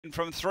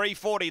From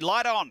 340,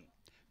 light on.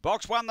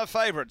 Box 1, the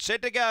favourite,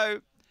 set to go.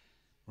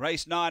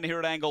 Race 9 here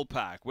at Angle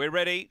Park. We're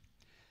ready.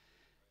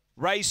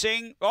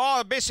 Racing.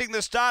 Oh, missing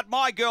the start.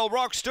 My Girl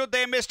Rock stood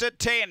there, missed at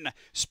 10.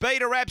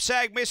 Speed of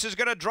Rapsag Miss is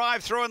going to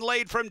drive through and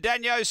lead from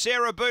Danio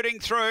Sarah booting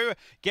through.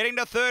 Getting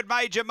to third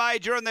Major,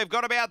 and they've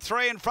got about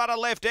 3 in front of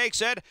left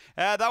exit.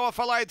 They were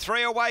followed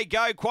 3 away.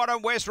 Go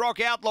Quantum West Rock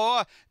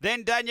Outlaw.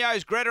 Then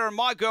Danio's Greta and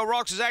My Girl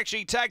Rocks has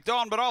actually tacked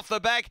on, but off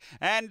the back.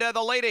 And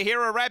the leader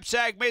here, a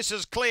Rapsag Miss,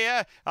 is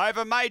clear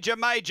over Major.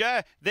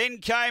 Then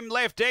came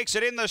left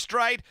exit in the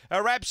straight. A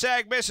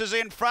Rapsag Miss is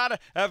in front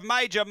of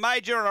Major, and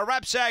a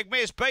Rapsag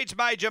Miss beats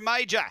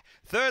Major.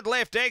 Third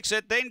left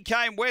exit, then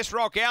came West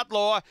Rock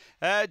Outlaw.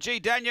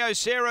 Danio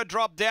Sarah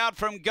dropped out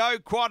from Go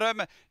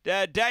Quantum.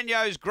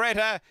 Danio's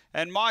Greta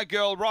and My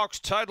Girl Rocks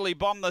totally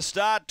bombed the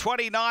start.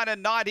 29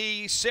 and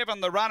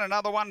 97 the run.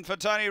 Another one for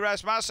Tony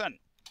Rasmussen.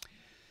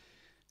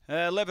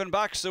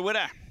 $11 the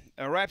winner.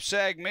 A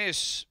Rapsag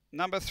Miss,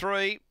 number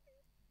 3,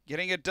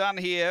 getting it done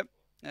here.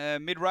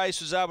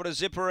 Mid-race was able to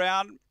zip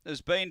around.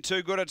 Has been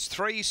too good. It's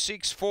 3,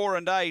 6, 4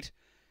 and 8.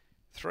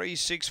 3,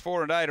 6,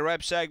 4 and 8. A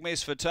Rapsag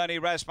Miss for Tony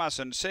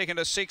Rasmussen. Second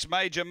to 6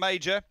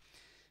 Major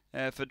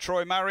for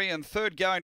Troy Murray, and third going